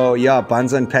 So yeah,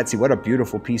 Banza and Patsy, what a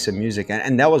beautiful piece of music.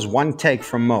 And that was one take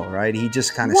from Mo, right? He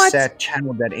just kind of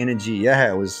channeled that energy.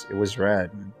 Yeah, it was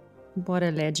rad, man. What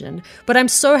a legend. But I'm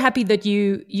so happy that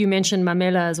you mentioned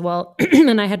Mamela as well.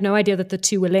 And I had no idea that the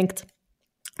two were linked.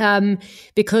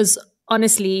 Because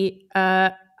honestly,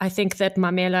 I think that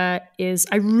Mamela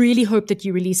I really hope that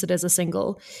you release it as a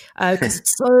single, because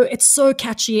it's so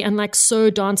catchy and like so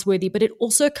dance worthy, but it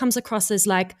also comes across as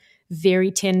like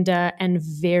very tender and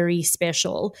very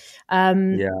special.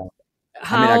 Yeah.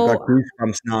 I got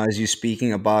goosebumps now as you're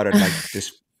speaking about it, like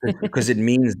this, because it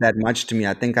means that much to me.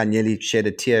 I think I nearly shed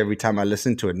a tear every time I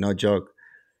listen to it. No joke.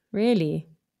 Really?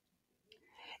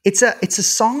 It's a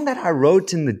song that I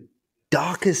wrote in the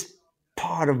darkest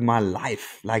part of my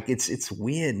life. Like it's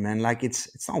weird, man. Like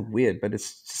it's not weird, but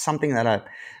it's something that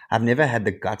I've never had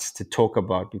the guts to talk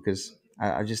about, because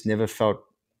I just never felt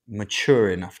mature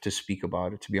enough to speak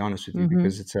about it, to be honest with you,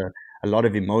 because it's a lot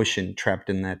of emotion trapped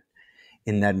in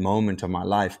that moment of my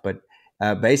life. But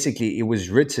basically, it was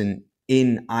written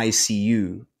in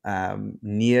ICU,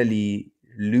 nearly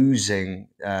losing,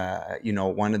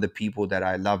 one of the people that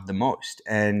I love the most.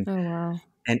 And Oh, wow.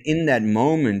 and in that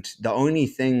moment, the only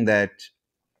thing that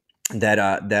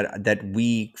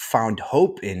we found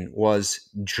hope in was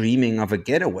dreaming of a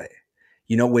getaway.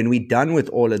 When we're done with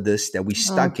all of this that we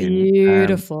stuck in,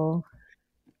 Beautiful.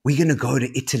 we're going to go to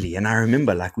Italy. And I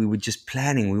remember, like, we were just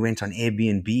planning. We went on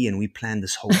Airbnb and we planned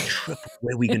this whole trip,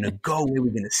 where we're going to go, where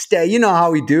we're going to stay, you know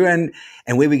how we do, and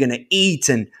where we're going to eat.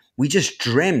 And we just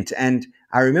dreamt. And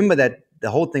I remember that the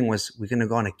whole thing was, we're going to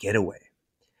go on a getaway.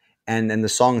 And then the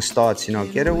song starts,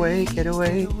 get away, get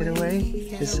away, get away.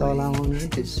 It's all I want to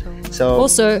do. So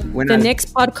also,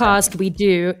 next podcast we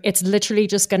do, it's literally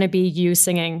just going to be you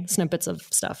singing snippets of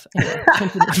stuff. Anyway,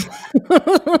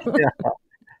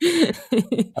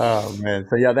 oh man,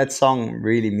 so yeah, that song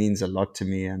really means a lot to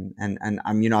me, and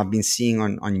I'm I've been seeing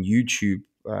on YouTube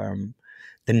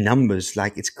the numbers,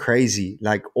 like it's crazy.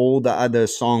 Like all the other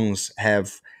songs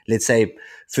have, let's say,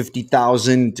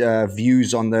 50,000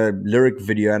 views on the lyric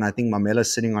video, and I think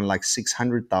Mamela's sitting on like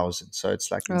 600,000. So it's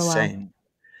like insane. Wow.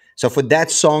 So for that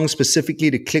song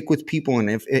specifically to click with people, and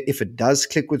if it does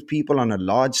click with people on a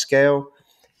large scale,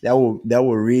 that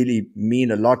will really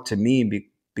mean a lot to me,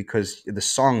 because the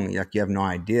song, like, you have no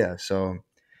idea. So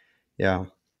yeah.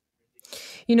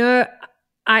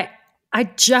 I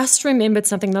just remembered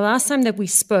something. The last time that we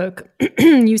spoke,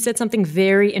 you said something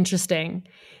very interesting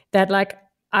that, like,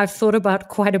 I've thought about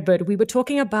quite a bit. We were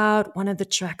talking about one of the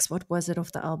tracks. What was it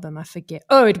off the album? I forget.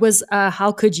 Oh, it was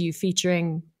How Could You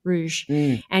featuring Rouge.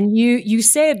 And you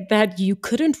said that you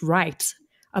couldn't write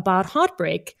about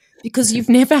heartbreak because you've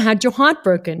never had your heart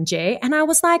broken, Jay. And I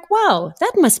was like, wow,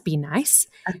 that must be nice.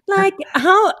 Like,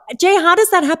 how does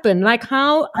that happen? Like,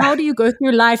 how do you go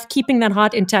through life keeping that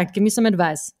heart intact? Give me some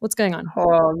advice. What's going on?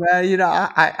 Oh man,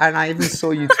 I even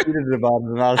saw you tweeted about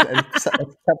it, and a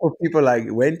couple of people like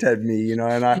went at me, and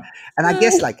I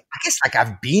guess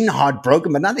I've been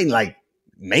heartbroken, but nothing like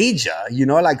major,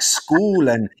 like school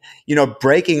and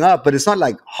breaking up, but it's not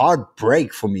like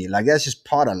heartbreak for me. Like, that's just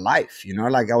part of life,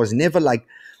 like I was never like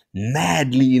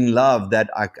madly in love that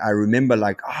I remember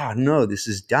like, oh no, this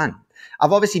is done.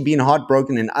 I've obviously been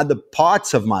heartbroken in other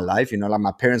parts of my life, like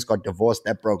my parents got divorced,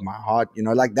 that broke my heart,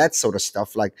 like that sort of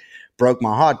stuff, like broke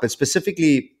my heart. But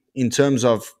specifically in terms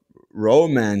of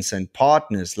romance and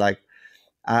partners, like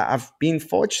I've been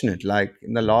fortunate, like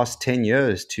in the last 10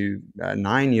 years to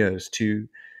 9 years to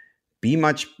be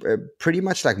pretty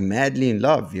much like madly in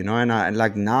love, and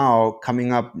like now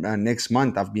coming up next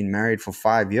month, I've been married for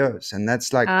 5 years, and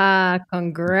that's like,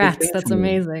 congrats. That's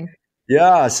amazing.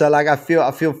 Yeah. So like, I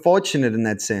feel fortunate in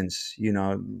that sense,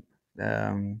 so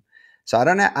I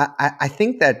don't know. I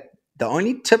think that the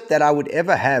only tip that I would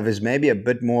ever have is maybe a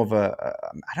bit more of I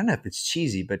don't know if it's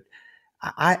cheesy, but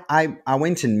I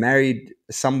went and married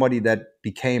somebody that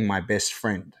became my best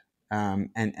friend.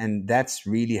 And that's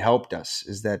really helped us,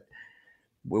 is that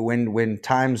when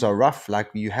times are rough,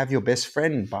 like, you have your best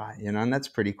friend by, and that's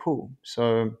pretty cool.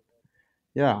 So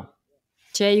yeah.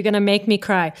 Jay, you're gonna make me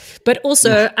cry. But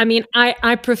also, I mean,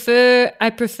 I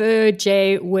prefer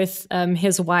Jay with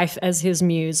his wife as his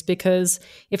muse, because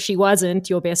if she wasn't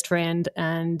your best friend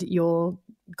and your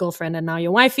girlfriend and now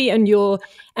your wifey and your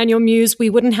muse, we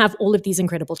wouldn't have all of these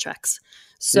incredible tracks.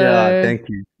 So yeah, thank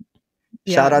you.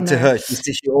 Shout out to her.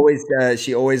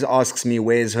 She always asks me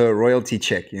where's her royalty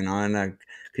check, you know, and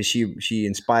because she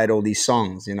inspired all these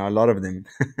songs, you know, a lot of them.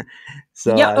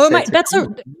 So yeah,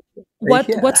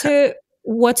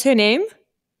 what's her name?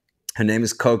 Her name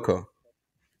is Coco.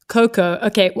 Coco.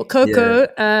 Okay. Well, Coco,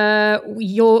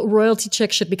 your royalty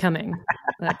check should be coming.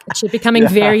 Like, it should be coming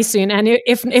very soon. And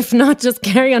if not, just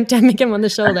carry on tapping him on the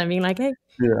shoulder and being like, hey,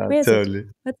 where's totally.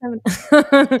 It?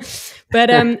 But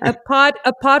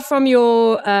apart from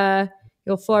your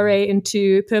foray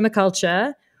into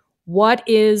permaculture, what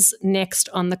is next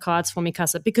on the cards for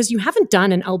Mikasa? Because you haven't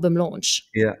done an album launch.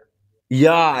 Dude,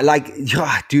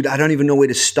 I don't even know where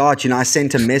to start. You know, I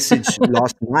sent a message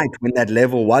last night when that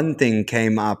level 1 thing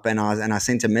came up, and I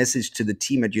sent a message to the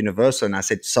team at Universal, and I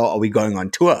said, so are we going on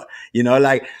tour? You know,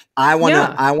 like I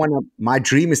wanna, my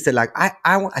dream is to like,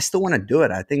 I still want to do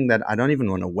it. I think that I don't even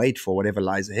want to wait for whatever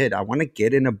lies ahead. I want to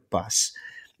get in a bus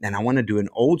and I want to do an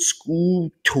old school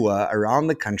tour around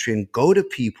the country and go to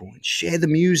people and share the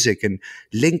music and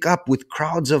link up with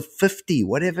crowds of 50,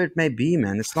 whatever it may be,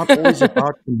 man. It's not always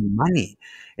about the money.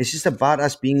 It's just about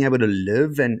us being able to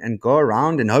live and go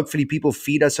around, and hopefully people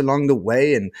feed us along the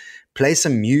way and play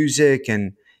some music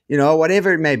and, you know,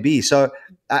 whatever it may be. So,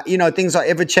 you know, things are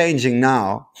ever changing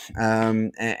now,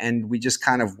 and we're just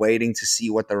kind of waiting to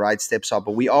see what the right steps are.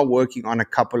 But we are working on a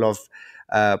couple of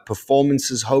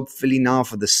performances hopefully now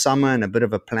for the summer, and a bit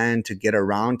of a plan to get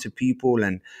around to people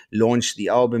and launch the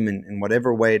album in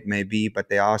whatever way it may be. But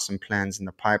there are some plans in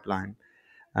the pipeline.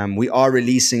 We are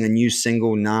releasing a new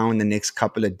single now in the next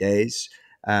couple of days,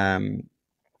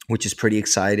 which is pretty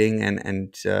exciting.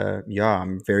 And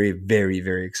I'm very, very,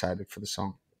 very excited for the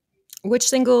song.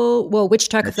 Which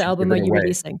track of the album are you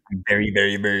releasing? I'm very,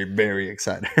 very, very, very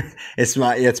excited. It's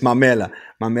Mamela.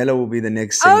 Mamela will be the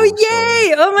next single. Oh,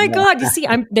 yay! So, oh my God. You see,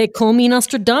 they call me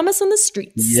Nostradamus on the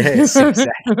streets. Yes,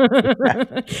 exactly.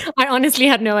 I honestly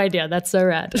had no idea. That's so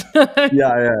rad.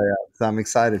 Yeah. So I'm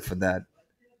excited for that.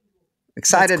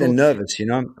 Excited cool. And nervous, you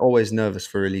know. I'm always nervous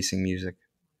for releasing music.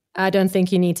 I don't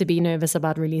think you need to be nervous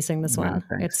about releasing this one.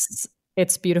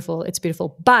 It's beautiful. It's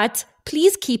beautiful. But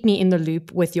please keep me in the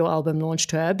loop with your album launch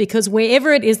tour, because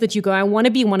wherever it is that you go, I want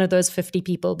to be one of those 50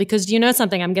 people. Because you know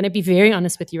something, I'm going to be very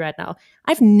honest with you right now.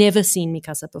 I've never seen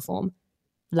Mikasa perform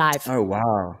live. Oh,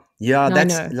 wow. Yeah,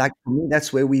 like for me,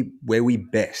 that's where we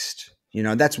best. You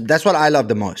know, that's what I love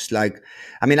the most. Like,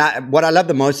 I mean, what I love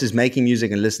the most is making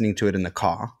music and listening to it in the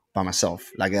car by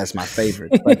myself. Like, that's my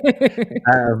favorite.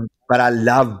 But I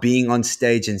love being on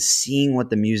stage and seeing what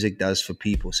the music does for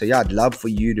people. So yeah, I'd love for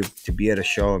you to be at a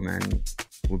show, man.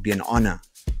 It would be an honor.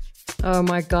 Oh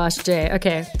my gosh, Jay.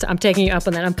 Okay, so I'm taking you up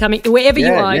on that. I'm coming wherever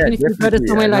you are. Even if you go to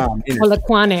somewhere like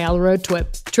Polokwane, I'll road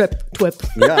trip.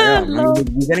 Yeah. We're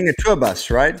getting a tour bus,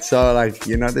 right? So like,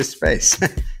 you know, there's space.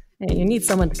 Hey, you need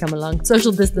someone to come along.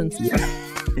 Social distance. Yeah.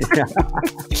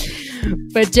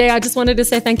 But Jay, I just wanted to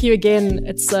say thank you again.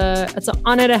 It's an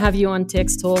honor to have you on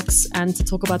Text Talks and to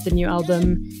talk about the new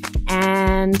album.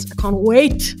 And I can't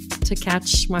wait to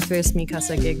catch my first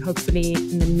Mikasa gig, hopefully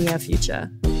in the near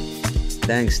future.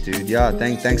 Thanks, dude. Yeah,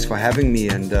 thanks for having me,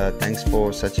 and thanks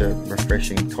for such a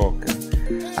refreshing talk.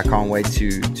 I can't wait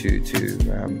to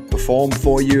perform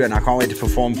for you, and I can't wait to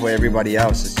perform for everybody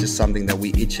else. It's just something that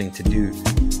we're itching to do.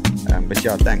 But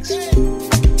yeah, thanks.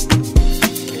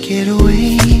 Get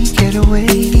away, get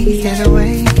away, get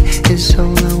away is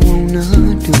all I wanna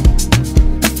do.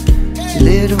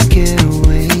 Little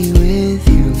getaway with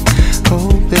you,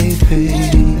 oh baby.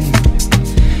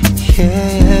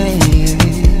 Yeah.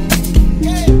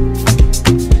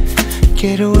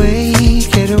 Get away,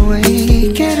 get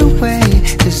away, get away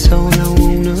is all I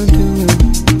wanna do.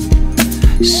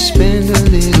 Spend a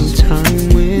little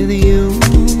time with you,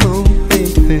 oh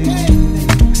baby.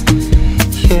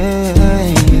 Yeah.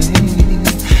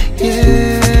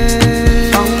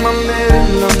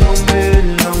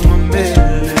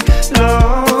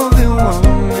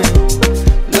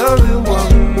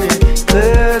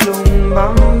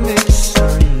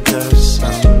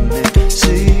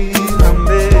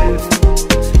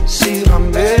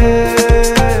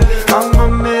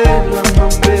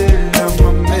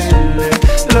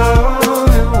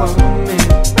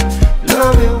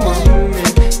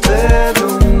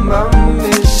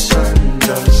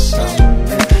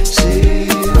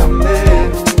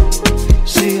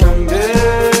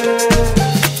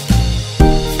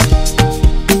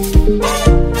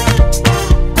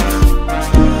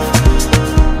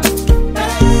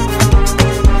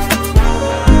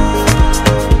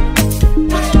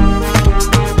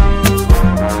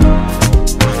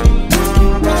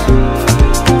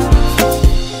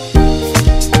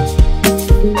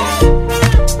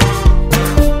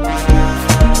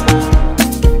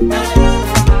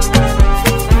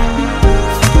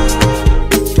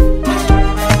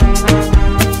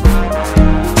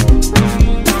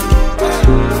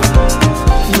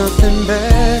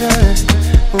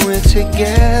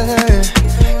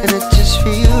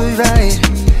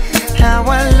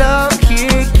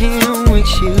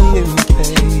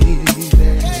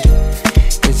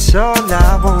 It's all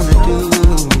I wanna do.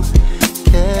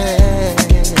 Yeah,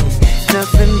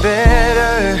 nothing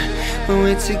better when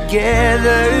we're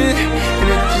together, and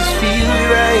it just feels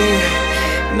right.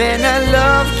 Man, I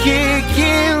love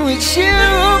kicking with you,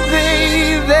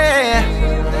 baby.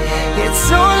 It's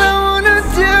all I wanna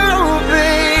do,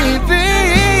 baby.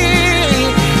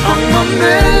 I'm a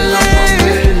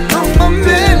melon, I'm a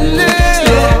melon.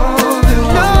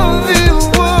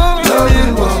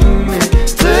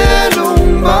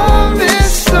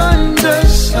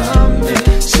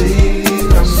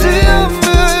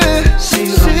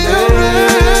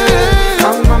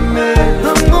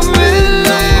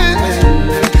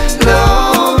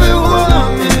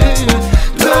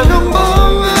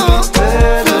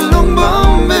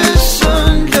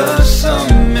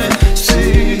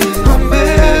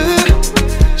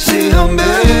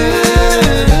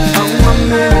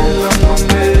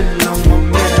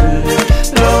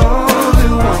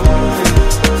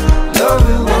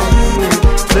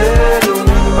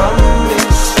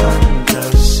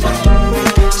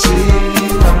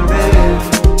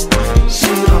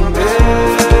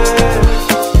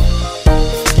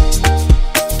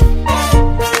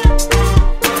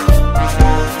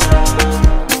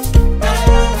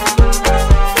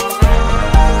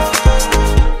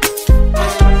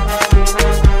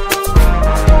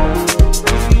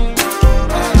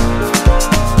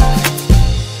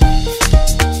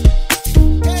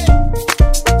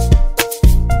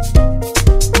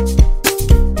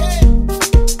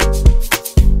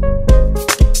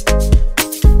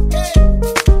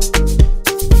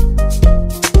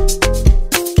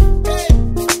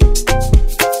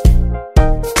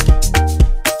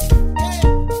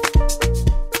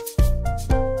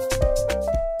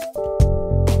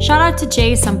 Shout out to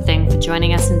Jay Something for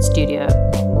joining us in studio.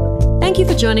 Thank you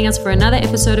for joining us for another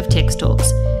episode of Text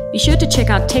Talks. Be sure to check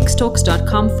out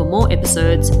texttalks.com for more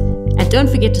episodes. And don't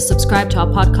forget to subscribe to our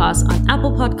podcast on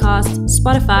Apple Podcasts,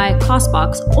 Spotify,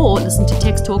 CastBox, or listen to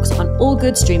Text Talks on all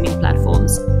good streaming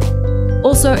platforms.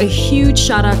 Also, a huge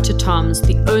shout out to Tom's,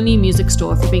 the only music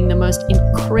store, for being the most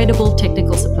incredible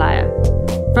technical supplier.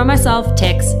 From myself,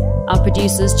 Tex, our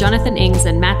producers Jonathan Ings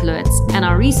and Matt Lewitz, and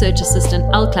our research assistant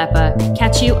Al Clapper,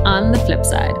 catch you on the flip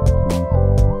side.